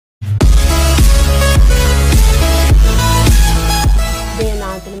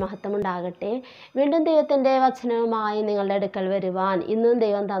ഉണ്ടാകട്ടെ. വീണ്ടും ദൈവത്തിൻ്റെ വചനവുമായി നിങ്ങളുടെ അടുക്കൽ വരുവാൻ ഇന്നും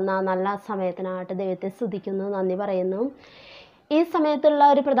ദൈവം തന്ന നല്ല സമയത്തിനായിട്ട് ദൈവത്തെ സ്തുതിക്കുന്നു, നന്ദി പറയുന്നു. ഈ സമയത്തുള്ള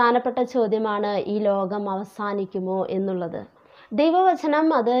ഒരു പ്രധാനപ്പെട്ട ചോദ്യമാണ് ഈ ലോകം അവസാനിക്കുമോ എന്നുള്ളത്. ദൈവവചനം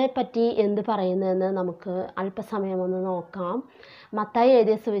അതേപ്പറ്റി എന്ത് പറയുന്നതെന്ന് നമുക്ക് അല്പസമയം ഒന്ന് നോക്കാം. മത്തായി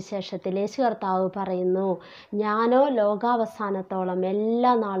എഴുതിയ സുവിശേഷത്തിൽ യേശു കർത്താവ് പറയുന്നു, ഞാനോ ലോകാവസാനത്തോളം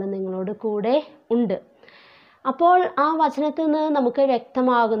എല്ലാ നാളും നിങ്ങളോട് കൂടെ ഉണ്ട്. അപ്പോൾ ആ വചനത്തിൽ നിന്ന് നമുക്ക്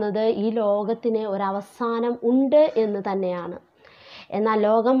വ്യക്തമാകുന്നത് ഈ ലോകത്തിന് ഒരവസാനം ഉണ്ട് എന്ന് തന്നെയാണ്. എന്നാൽ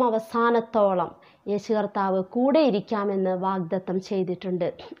ലോകം അവസാനത്തോളം യേശു കർത്താവ് കൂടെ ഇരിക്കാമെന്ന് വാഗ്ദത്തം ചെയ്തിട്ടുണ്ട്.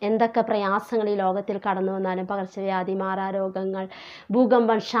 എന്തൊക്കെ പ്രയാസങ്ങൾ ഈ ലോകത്തിൽ കടന്നു വന്നാലും, പകർച്ചവ്യാധി, മാറാരോഗങ്ങൾ,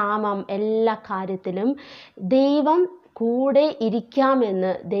 ഭൂകമ്പം, ക്ഷാമം, എല്ലാ കാര്യത്തിലും ദൈവം കൂടെ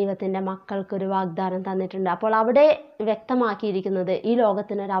ഇരിക്കാമെന്ന് ദൈവത്തിൻ്റെ മക്കൾക്കൊരു വാഗ്ദാനം തന്നിട്ടുണ്ട്. അപ്പോൾ അവിടെ വ്യക്തമാക്കിയിരിക്കുന്നത് ഈ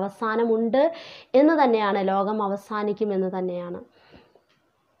ലോകത്തിനൊരവസാനമുണ്ട് എന്ന് തന്നെയാണ്, ലോകം അവസാനിക്കുമെന്ന് തന്നെയാണ്.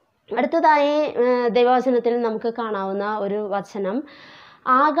 അടുത്തതായി ദൈവവചനത്തിൽ നമുക്ക് കാണാവുന്ന ഒരു വചനം,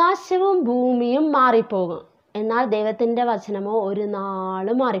 ആകാശവും ഭൂമിയും മാറിപ്പോകും, എന്നാൽ ദൈവത്തിൻ്റെ വചനമോ ഒരു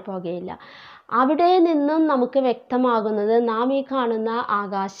നാളും മാറിപ്പോകുകയില്ല. അവിടെ നിന്നും നമുക്ക് വ്യക്തമാകുന്നത് നാം ഈ കാണുന്ന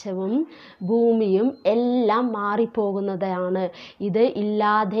ആകാശവും ഭൂമിയും എല്ലാം മാറിപ്പോകുന്നതാണ്. ഇത്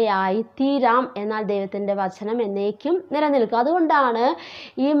ഇല്ലാതെയായി തീരാം, എന്നാൽ ദൈവത്തിൻ്റെ വചനം എന്നേക്കും നിലനിൽക്കും. അതുകൊണ്ടാണ്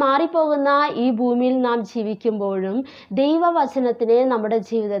ഈ മാറിപ്പോകുന്ന ഈ ഭൂമിയിൽ നാം ജീവിക്കുമ്പോഴും ദൈവവചനത്തിന് നമ്മുടെ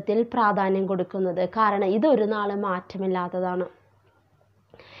ജീവിതത്തിൽ പ്രാധാന്യം കൊടുക്കുന്നത്. കാരണം ഇതൊരു നാളും മാറ്റമില്ലാത്തതാണ്.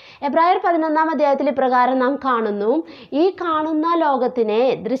 എബ്രായർ 11-ാം അധ്യായത്തിൽ ഇപ്രകാരം നാം കാണുന്നു, ഈ കാണുന്ന ലോകത്തിനെ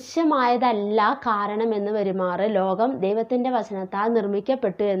ദൃശ്യമായതല്ല കാരണമെന്ന് വരുമാറ് ലോകം ദൈവത്തിൻ്റെ വചനത്താൽ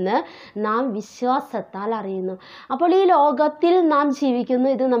നിർമ്മിക്കപ്പെട്ടു എന്ന് നാം വിശ്വാസത്താൽ അറിയുന്നു. അപ്പോൾ ഈ ലോകത്തിൽ നാം ജീവിക്കുന്നു,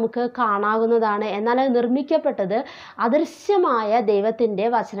 ഇത് നമുക്ക് കാണാവുന്നതാണ്. എന്നാൽ അത് നിർമ്മിക്കപ്പെട്ടത് അദൃശ്യമായ ദൈവത്തിൻ്റെ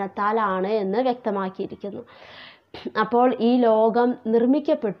വചനത്താലാണ് എന്ന് വ്യക്തമാക്കിയിരിക്കുന്നു. അപ്പോൾ ഈ ലോകം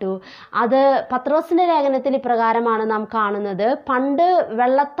നിർമ്മിക്കപ്പെട്ടു. അത് പത്രോസിൻ്റെ ലേഖനത്തിൽ ഇപ്രകാരമാണ് നാം കാണുന്നത്, പണ്ട്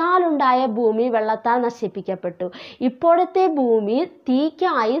വെള്ളത്താലുണ്ടായ ഭൂമി വെള്ളത്താൽ നശിപ്പിക്കപ്പെട്ടു, ഇപ്പോഴത്തെ ഭൂമി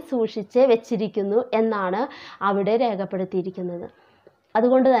തീക്കായി സൂക്ഷിച്ച് വെച്ചിരിക്കുന്നു എന്നാണ് അവിടെ രേഖപ്പെടുത്തിയിരിക്കുന്നത്.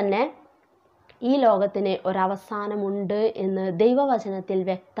 അതുകൊണ്ട് തന്നെ ഈ ലോകത്തിന് ഒരവസാനമുണ്ട് എന്ന് ദൈവവചനത്തിൽ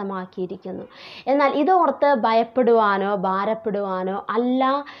വ്യക്തമാക്കിയിരിക്കുന്നു. എന്നാൽ ഇതോർത്ത് ഭയപ്പെടുവാനോ ഭാരപ്പെടുവാനോ അല്ല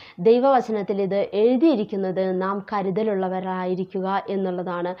ദൈവവചനത്തിൽ ഇത് എഴുതിയിരിക്കുന്നത്. നാം കരുതലുള്ളവരായിരിക്കുക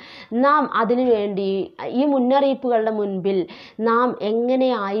എന്നുള്ളതാണ്. നാം അതിനുവേണ്ടി ഈ മുന്നറിയിപ്പുകളുടെ മുൻപിൽ നാം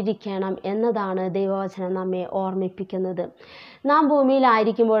എങ്ങനെ ആയിരിക്കണം എന്നതാണ് ദൈവവചനം നമ്മെ ഓർമ്മിപ്പിക്കുന്നത്. നാം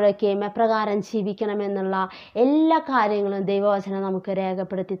ഭൂമിയിലായിരിക്കുമ്പോഴൊക്കെയും എപ്രകാരം ജീവിക്കണമെന്നുള്ള എല്ലാ കാര്യങ്ങളും ദൈവവചനം നമുക്ക്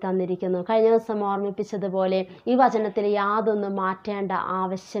രേഖപ്പെടുത്തി തന്നിരിക്കുന്നു. കഴിഞ്ഞ ദിവസം ഓർമ്മിപ്പിച്ചതുപോലെ ഈ വചനത്തിൽ യാതൊന്നും മാറ്റേണ്ട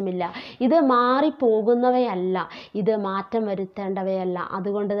ആവശ്യമില്ല. ഇത് മാറിപ്പോകുന്നവയല്ല, ഇത് മാറ്റം വരുത്തേണ്ടവയല്ല.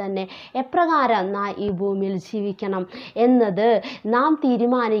 അതുകൊണ്ട് തന്നെ എപ്രകാരം നാം ഈ ഭൂമിയിൽ ജീവിക്കണം എന്നത് നാം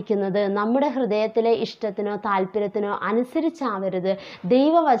തീരുമാനിക്കുന്നത് നമ്മുടെ ഹൃദയത്തിലെ ഇഷ്ടത്തിനോ താല്പര്യത്തിനോ അനുസരിച്ചാവരുത്.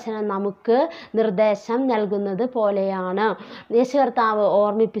 ദൈവവചനം നമുക്ക് നിർദ്ദേശം നൽകുന്നത് പോലെയാണ്. യേശു കർത്താവ്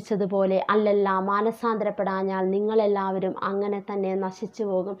ഓർമ്മിപ്പിച്ചതുപോലെ, അല്ലല്ല മാനസാന്തരപ്പെടാഞ്ഞാൽ നിങ്ങളെല്ലാവരും അങ്ങനെ തന്നെ നശിച്ചു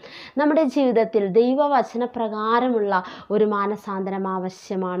പോകും. നമ്മുടെ ജീവിതത്തിൽ ദൈവവചനപ്രകാരമുള്ള ഒരു മാനസാന്തരം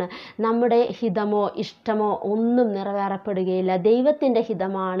ആവശ്യമാണ്. നമ്മുടെ ഹിതമോ ഇഷ്ടമോ ഒന്നും നിറവേറപ്പെടുകയില്ല. ദൈവത്തിൻ്റെ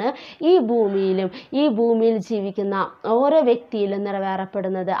ഹിതമാണ് ഈ ഭൂമിയിൽ ജീവിക്കുന്ന ഓരോ വ്യക്തിയിലും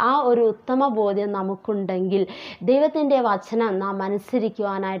നിറവേറപ്പെടുന്നത്. ആ ഒരു ഉത്തമ ബോധ്യം നമുക്കുണ്ടെങ്കിൽ ദൈവത്തിൻ്റെ വചനം നാം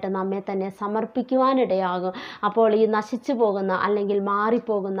അനുസരിക്കുവാനായിട്ട് നമ്മെ തന്നെ സമർപ്പിക്കുവാനിടയാകും. അപ്പോൾ ഈ നശിച്ചു പോകുന്ന അല്ലെങ്കിൽ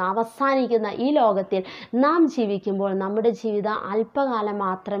മാറിപ്പോകുന്ന അവസാനിക്കുന്ന ഈ ലോകത്തിൽ നാം ജീവിക്കുമ്പോൾ നമ്മുടെ ജീവിതം അല്പകാലം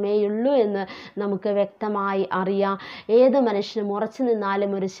മാത്രമേയുള്ളൂ എന്ന് നമുക്ക് വ്യക്തമായി അറിയാം. ഏത് മനുഷ്യനും ഉറച്ചു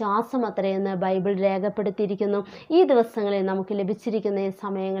നിന്നാലും ഒരു ശ്വാസം അത്രയെന്ന് ബൈബിൾ രേഖപ്പെടുത്തിയിരിക്കുന്നു. ഈ ദിവസങ്ങളിൽ നമുക്ക് ലഭിച്ചിരിക്കുന്ന ഈ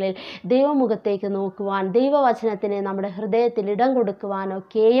സമയങ്ങളിൽ ദൈവമുഖത്തേക്ക് നോക്കുവാൻ, ദൈവവചനത്തിന് നമ്മുടെ ഹൃദയത്തിൽ ഇടം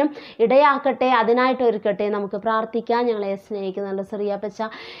കൊടുക്കുവാനൊക്കെയും ഇടയാക്കട്ടെ. അതിനായിട്ട് ഒരുക്കട്ടെ. നമുക്ക് പ്രാർത്ഥിക്കാം. ഞങ്ങളെ സ്നേഹിക്കുന്ന ചെറിയപ്പച്ച,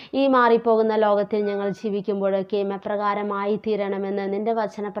 ഈ മാറിപ്പോകുന്ന ലോകത്തിൽ ഞങ്ങൾ ജീവിക്കുമ്പോഴൊക്കെയും എപ്രകാരമായി തീരണമെന്ന് നിൻ്റെ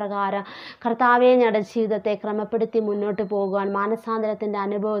വചനപ്രകാരം കർത്താവെ ഞങ്ങളുടെ ജീവിതത്തെ ക്രമപ്പെടുത്തി മുന്നോട്ട് പോകുവാൻ, മാനസാന്തരത്തിൻ്റെ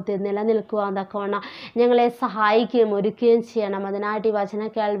അനുഭവത്തിൽ നിലനിൽക്കുവാൻ തക്കവണ്ണം ഞങ്ങളെ സഹായിക്കുകയും ഒരുക്കുകയും ചെയ്യണം. അതിനായിട്ട് ഈ വചന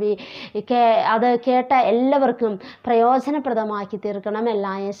കേൾവി അത് കേട്ട എല്ലാവർക്കും പ്രയോജനപ്രദമാക്കി തീർക്കണം.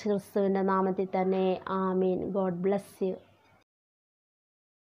 എല്ലാ യേശു ക്രിസ്തുവിൻ്റെ നാമത്തിൽ തന്നെ ആമീൻ. God bless you.